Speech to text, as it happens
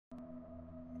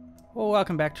Well,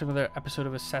 welcome back to another episode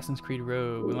of Assassin's Creed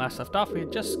Rogue. When last left off, we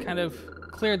had just kind of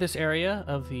cleared this area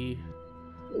of the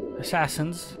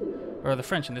assassins, or the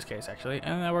French in this case, actually,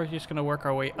 and now we're just going to work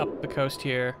our way up the coast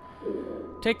here,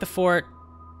 take the fort,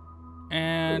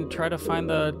 and try to find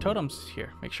the totems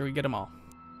here. Make sure we get them all.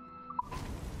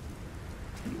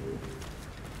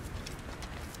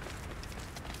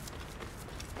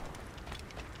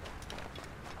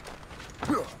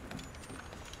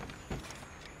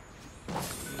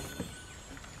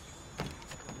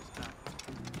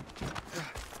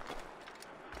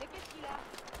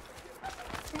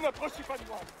 Ne m'approchez pas de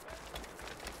moi.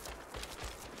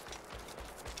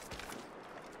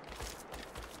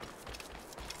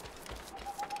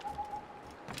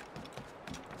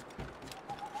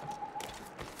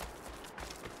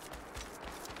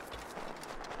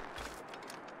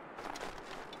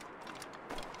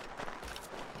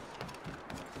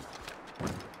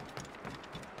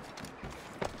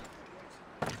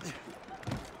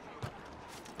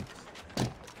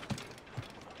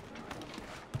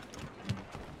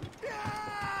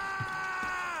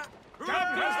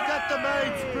 Get the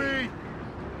main speed!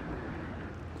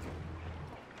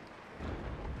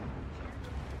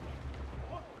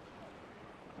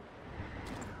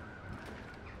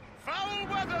 Foul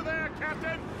weather there,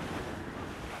 Captain!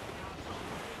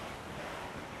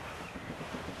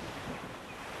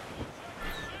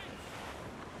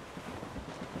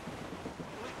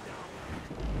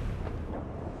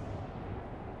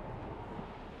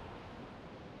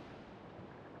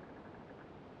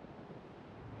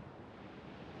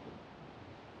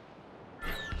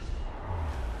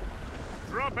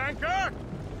 Drop anchor!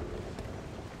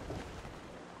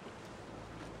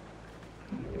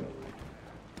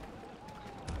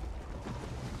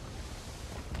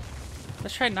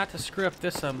 Let's try not to screw up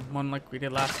this one like we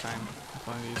did last time with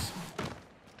one of these.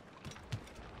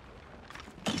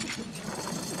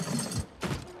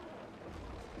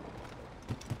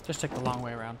 Just take the long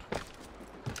way around.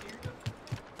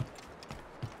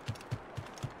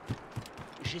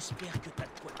 J'espère que t'as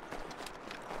de quoi.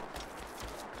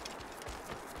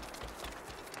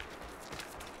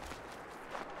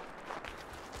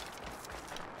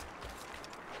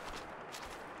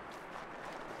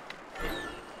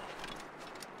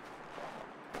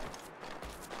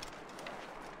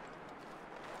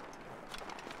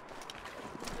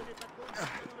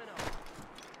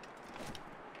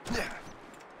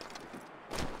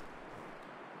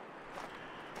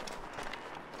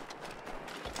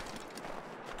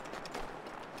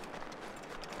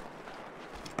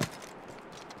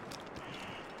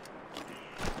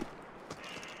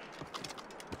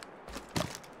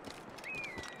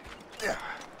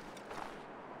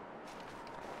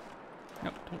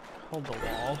 Nope, don't hold the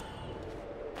wall.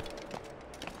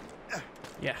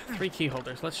 Yeah, 3 key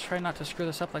holders. Let's try not to screw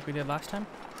this up like we did last time.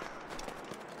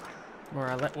 Or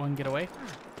I let one get away.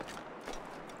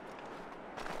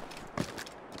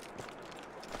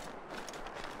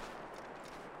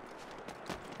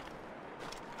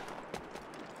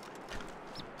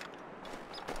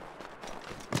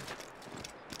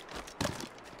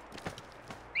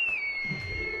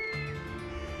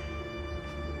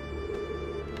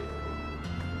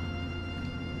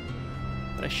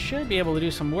 But I should be able to do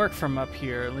some work from up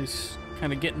here, at least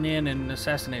kind of getting in and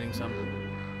assassinating some.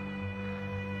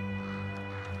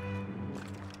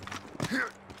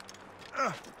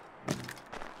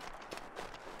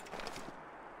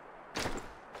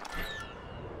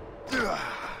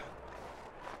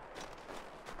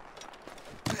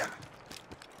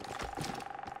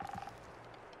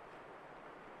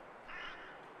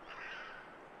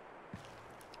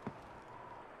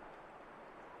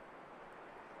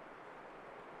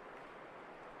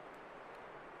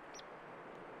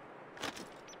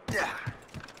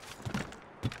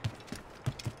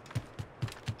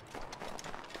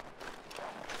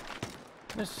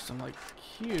 There's some like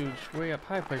huge way up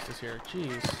high places here.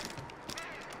 Jeez.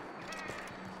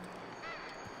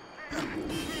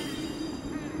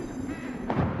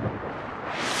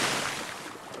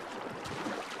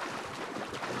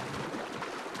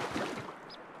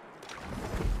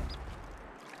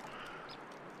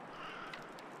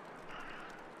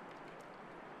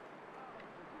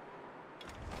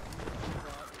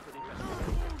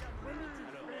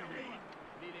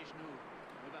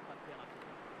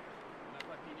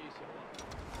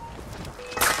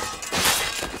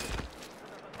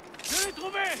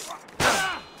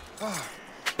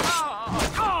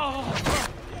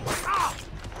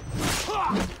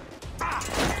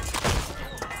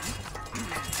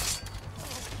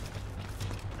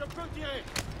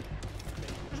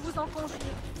 Je vous en conjure,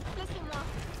 laissez-moi.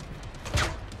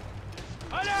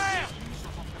 À l'air!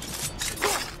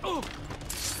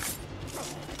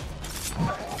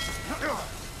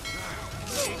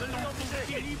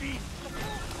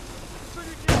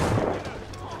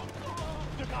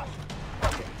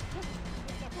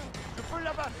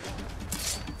 balle.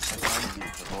 Thank you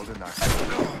for holding that.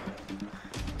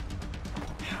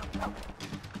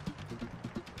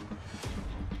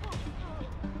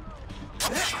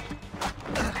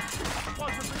 Je crois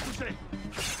que je peux toucher.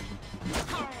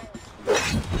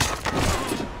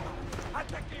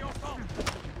 Attaquez ensemble.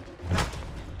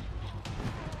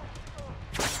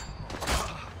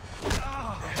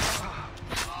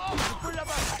 Je peux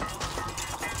l'abattre.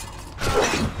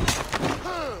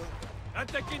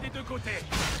 Attaquez des deux côtés.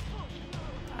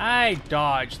 I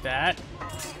dodged that.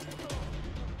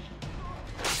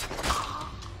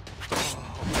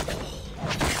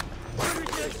 Celui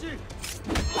qui est ici.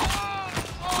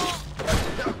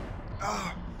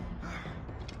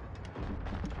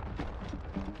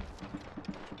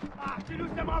 Ah, tu nous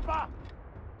aimeras pas.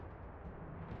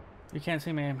 You can't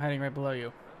see me, I'm hiding right below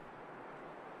you.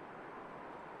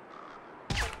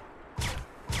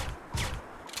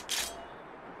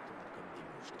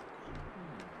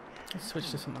 Let's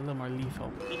switch to something a little more lethal.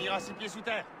 Il ira ses pieds sous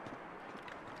terre.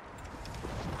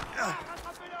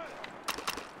 Rattrapez-le.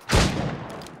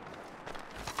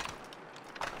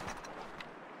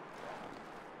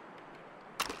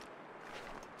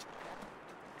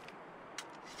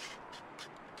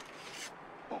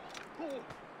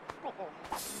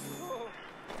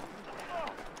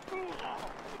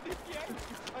 Des pieds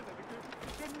qui traînent avec eux.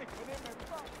 Je ne les connais même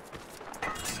pas.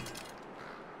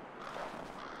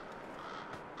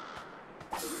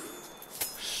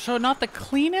 So not the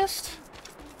cleanest,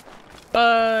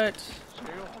 but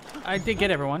I did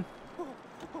get everyone.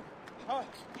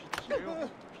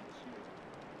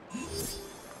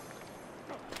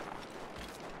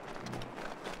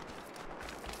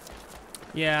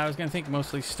 Yeah, I was gonna think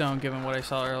mostly stone, given what I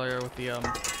saw earlier with the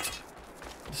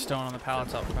stone on the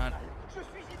pallets out front.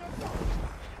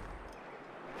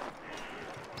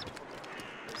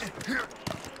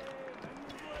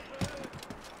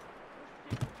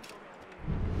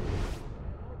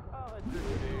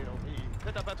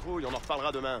 Fais ta patrouille, on en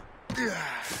reparlera demain.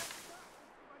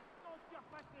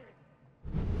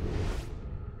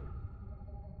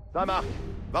 Ça marche.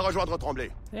 Va rejoindre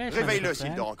Tremblay. Yeah, it's Réveille-le not s'il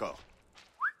bad. dort encore.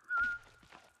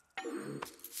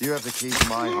 You have the key to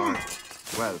my heart.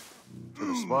 Well, to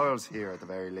the spoils here at the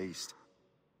very least.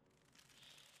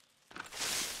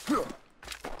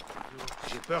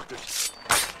 J'ai peur que...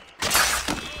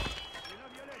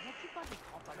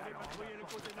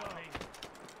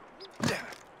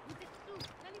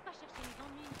 N'allez pas chercher les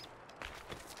ennuis.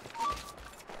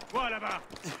 Vois là-bas.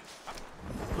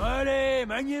 Allez,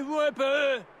 maniez-vous un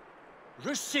peu.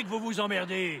 Je sais que vous vous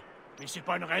emmerdez, mais c'est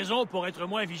pas une raison pour être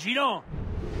moins vigilant.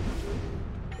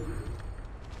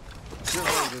 You're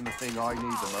holding the thing I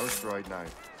need the most right now.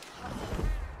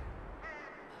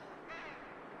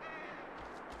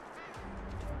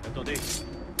 Attendez.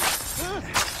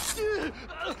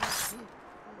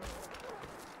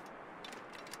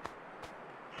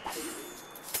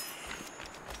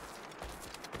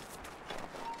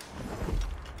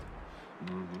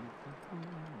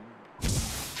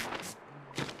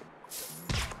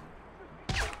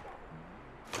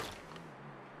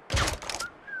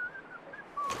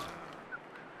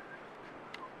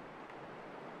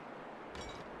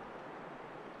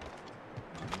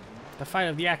 The fight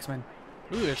of the Axemen.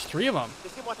 Ooh, there's 3 of them.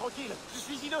 Laissez-moi tranquille, je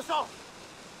suis innocent.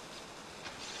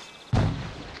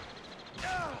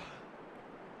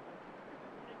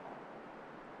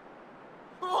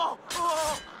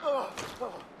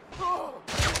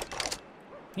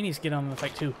 He needs to get on in the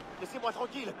fight too. Laissez-moi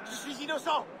tranquille, je suis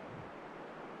innocent.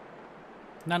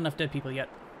 Not enough dead people yet.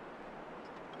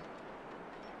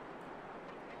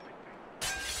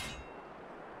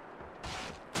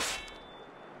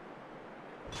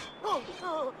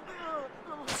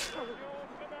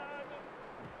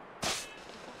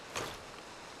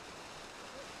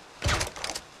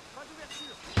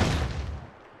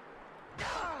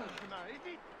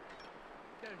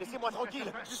 Laissez-moi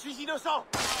tranquille, je suis innocent.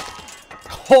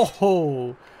 Ho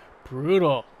ho!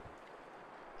 Brutal.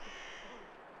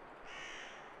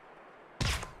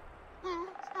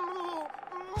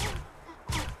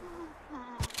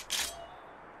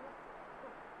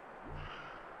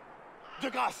 De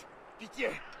grâce, pitié.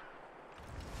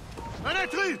 Un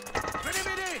intrus. Venez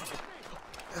m'aider.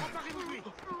 Emparez-vous de lui.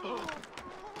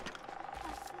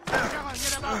 Charon,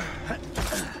 viens là-bas.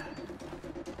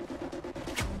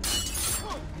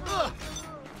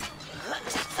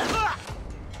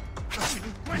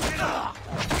 Coincez-la.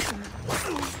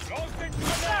 Lancez une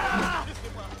grenade.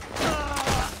 Laissez-moi.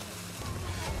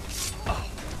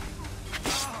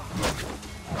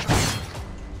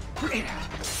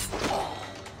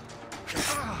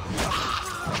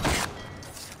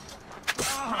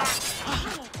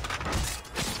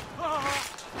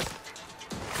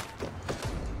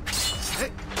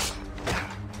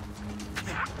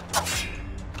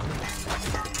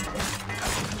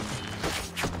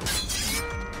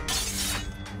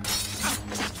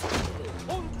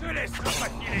 pas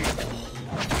filer.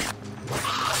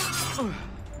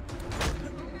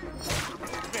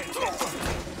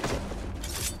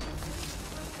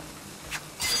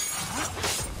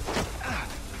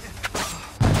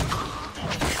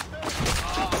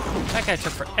 That guy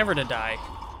took forever to die.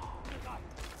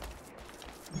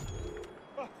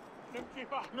 Ne me tuez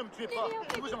pas. Ne me tuez pas,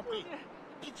 je vous en prie.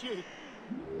 Pitié.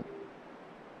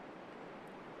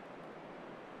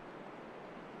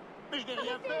 Mais je n'ai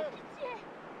rien fait.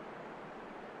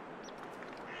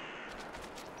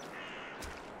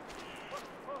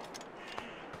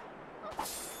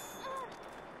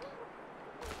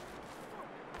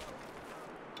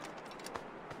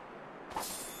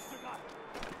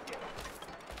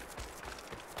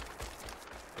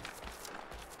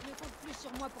 Ne compte plus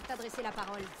sur moi pour t'adresser la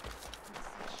parole.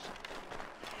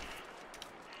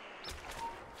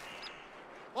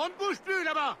 On ne bouge plus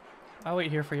là-bas. I'll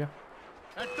wait here for you.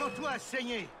 Attends-toi à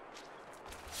saigner.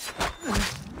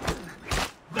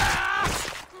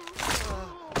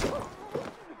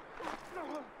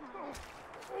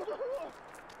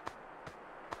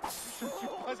 Je ne suis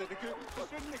pas avec eux.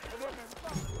 Je ne les connais même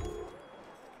pas.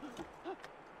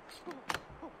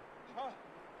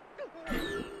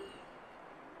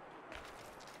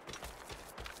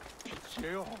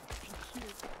 Pitié, oh, pitié.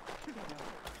 Je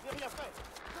n'ai rien fait.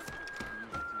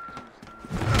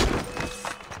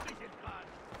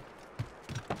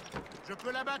 Je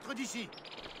peux l'abattre d'ici.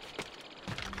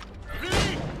 Lui,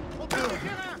 on peut le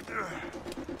terrain.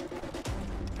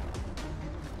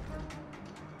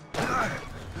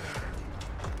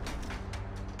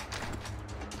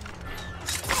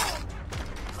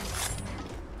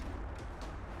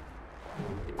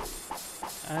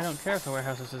 I don't care if the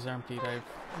warehouses is emptied. I've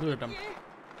looted them.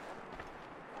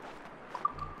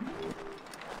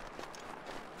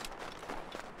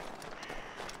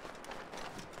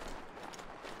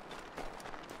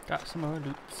 Got some more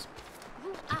loots.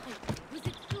 Vous, arrêtez. Vous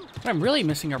êtes tous. I'm really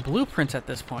missing our blueprints at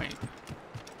this point.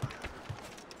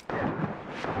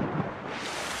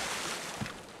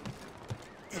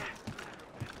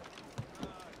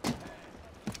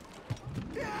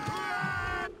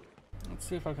 Let's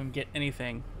see if I can get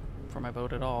anything for my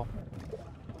boat at all.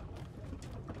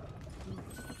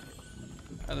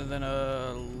 Other than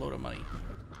a load of money.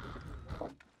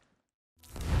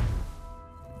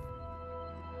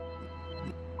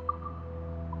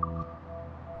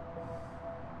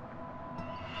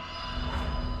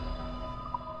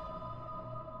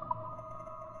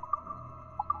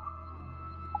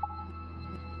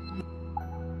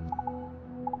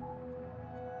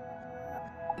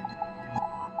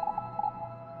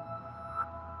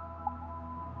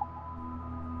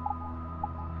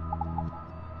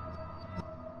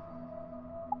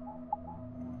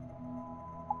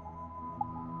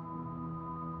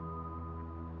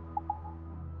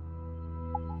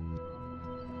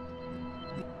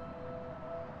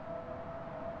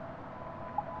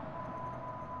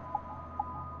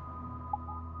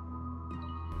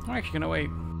 I'm actually gonna wait.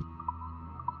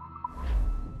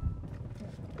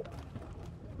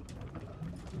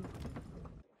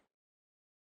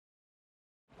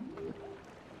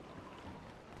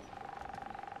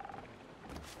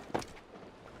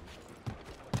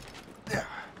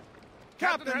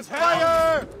 Captain's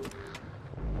Fire!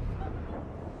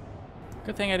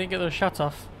 Good thing I didn't get those shots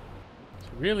off.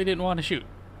 Really didn't want to shoot.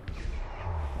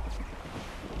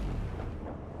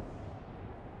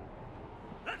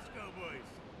 Let's go, boys.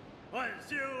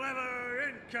 Was you ever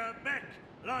in Quebec?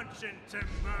 Launching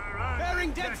timber on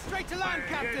Bearing dead deck. straight to land,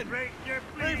 Where you Captain. break your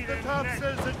Reef the bleeding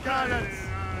topsails neck. and cannons.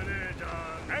 On a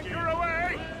donkey. Anchor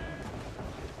away.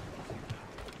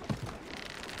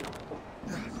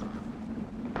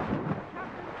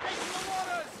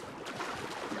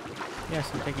 Yes,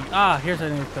 I'm taking. Ah, here's a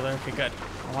new pillar. Okay, good.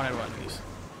 I wanted one of these.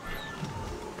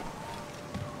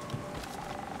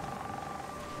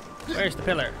 Where's the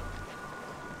pillar?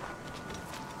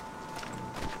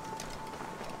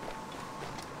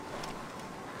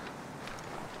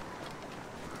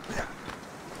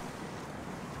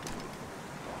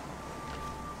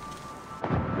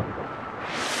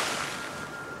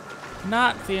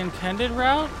 Not the intended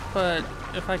route, but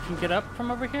if I can get up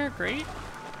from over here, great.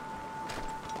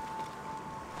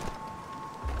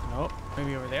 Nope,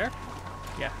 maybe over there?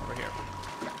 Yeah, over here.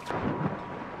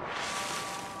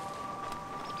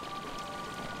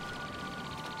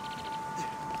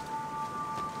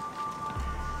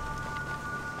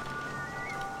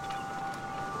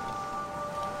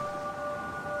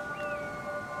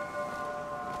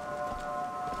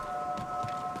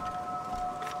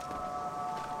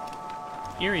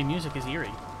 Eerie music is eerie.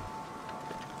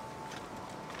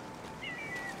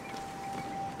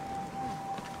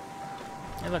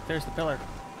 Hey, look, there's the pillar.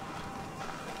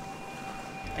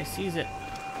 I seize it.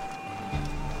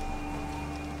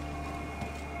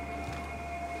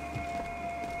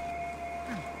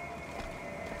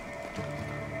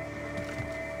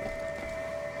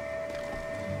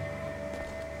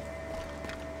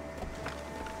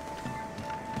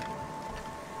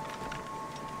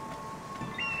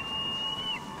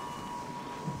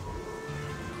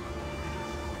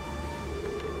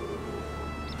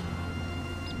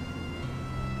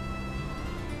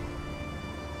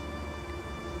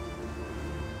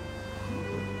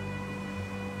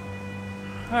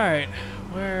 Alright,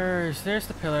 there's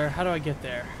the pillar. How do I get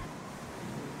there?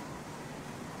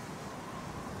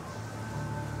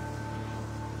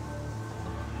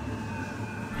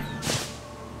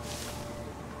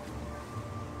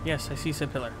 Yes, I see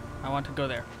said pillar. I want to go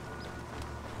there.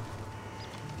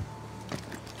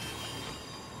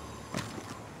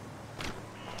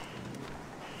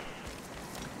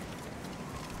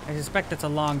 I suspect it's a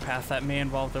long path that may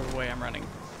involve the way I'm running.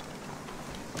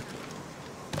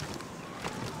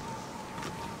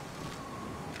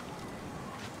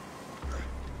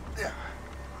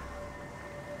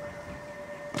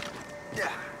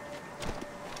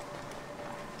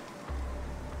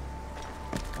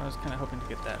 I was kind of hoping to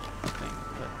get that thing,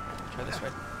 but I'll try this way.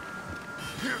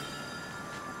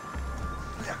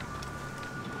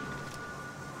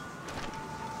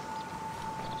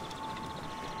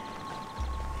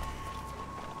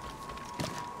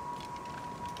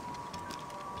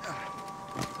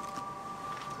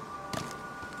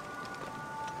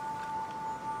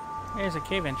 There's a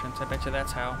cave entrance. I bet you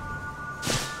that's how.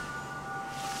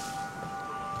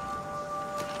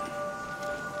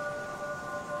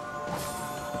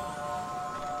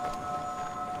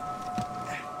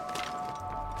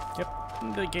 Yep,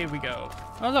 into the cave we go.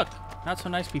 Oh look, not so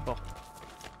nice people.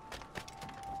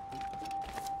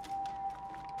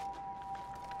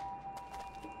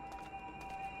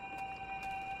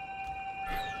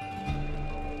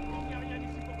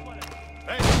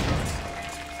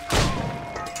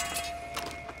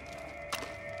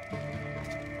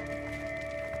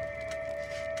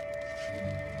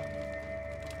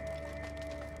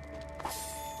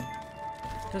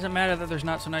 Doesn't matter that there's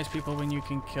not so nice people when you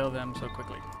can kill them so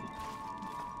quickly.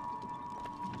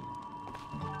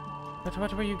 But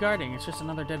what were you guarding? It's just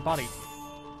another dead body.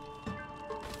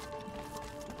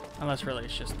 Unless really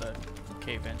it's just the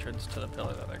cave entrance to the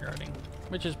pillar that they're guarding.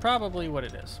 Which is probably what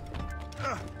it is.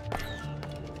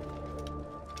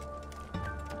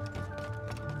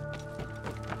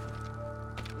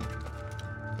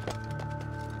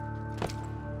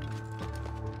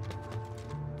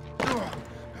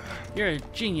 You're a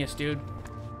genius, dude.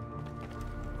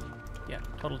 Yeah,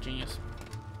 total genius.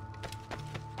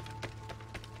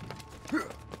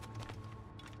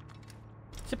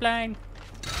 Zipline!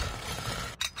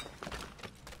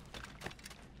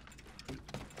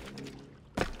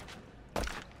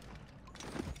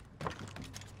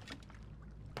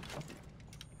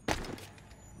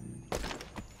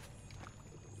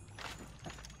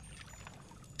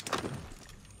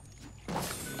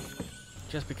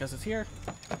 Just because it's here.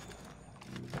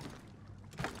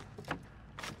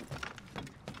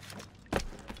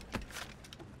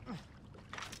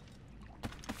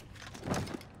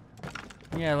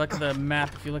 Yeah, look at the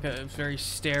map. If you look at it, it's very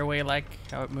stairway-like,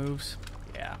 how it moves.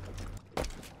 Yeah.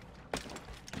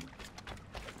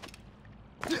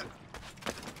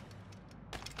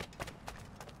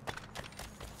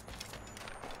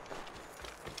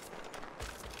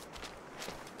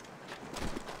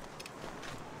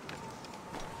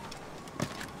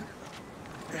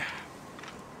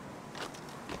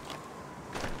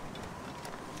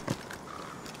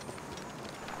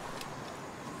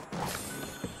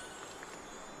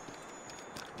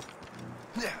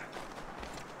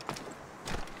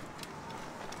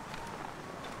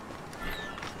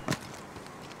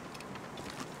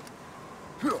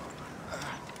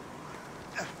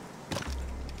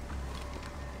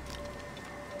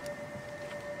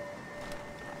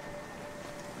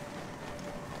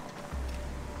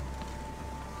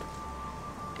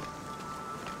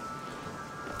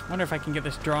 I wonder if I can get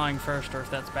this drawing first, or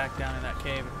if that's back down in that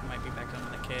cave. It might be back down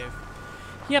in the cave.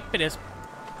 Yep, it is.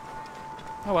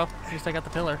 Oh well, at least I got the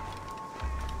pillar.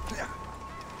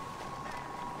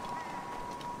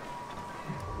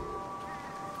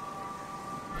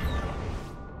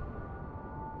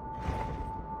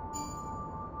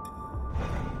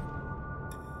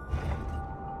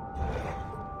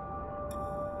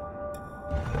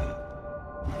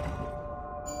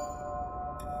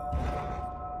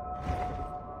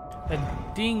 The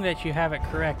ding that you have it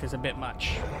correct is a bit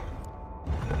much.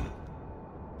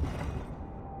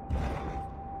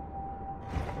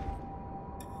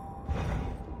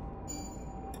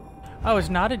 Oh, it's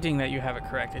not a ding that you have it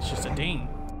correct. It's just a ding.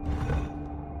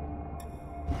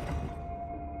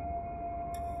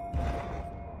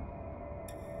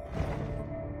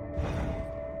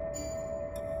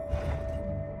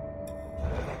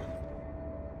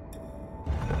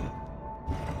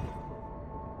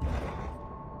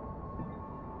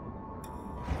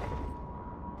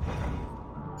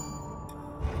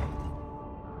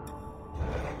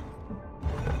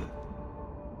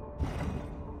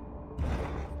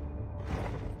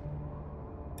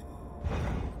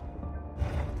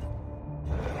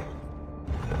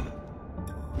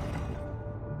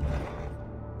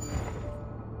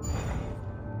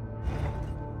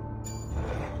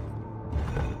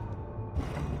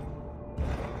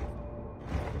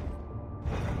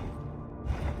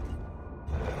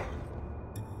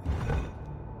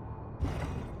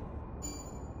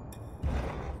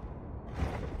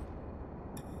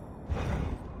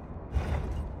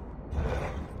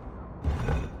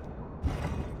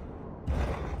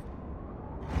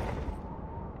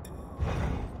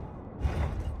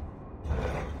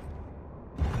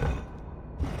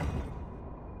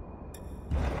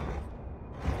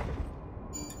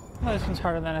 Oh, this one's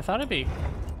harder than I thought it'd be.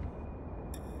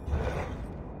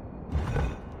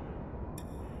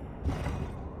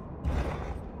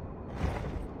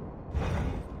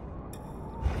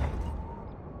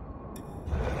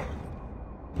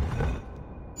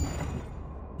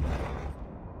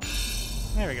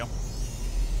 There we go.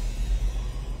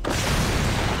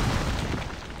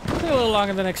 Took a little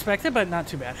longer than expected, but not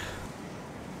too bad.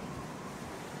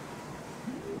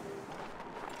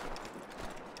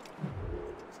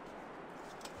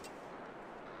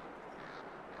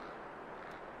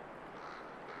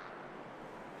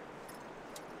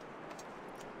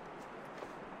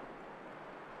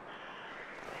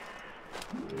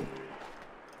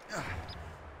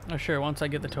 Oh sure, once I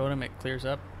get the totem it clears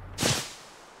up.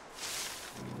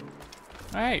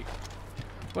 Alright.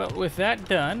 Well, with that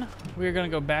done, we're going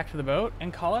to go back to the boat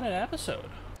and call it an episode.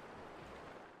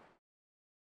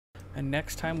 And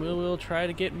next time we will try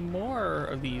to get more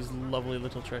of these lovely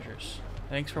little treasures.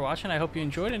 Thanks for watching, I hope you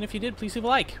enjoyed, and if you did, please leave a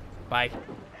like. Bye.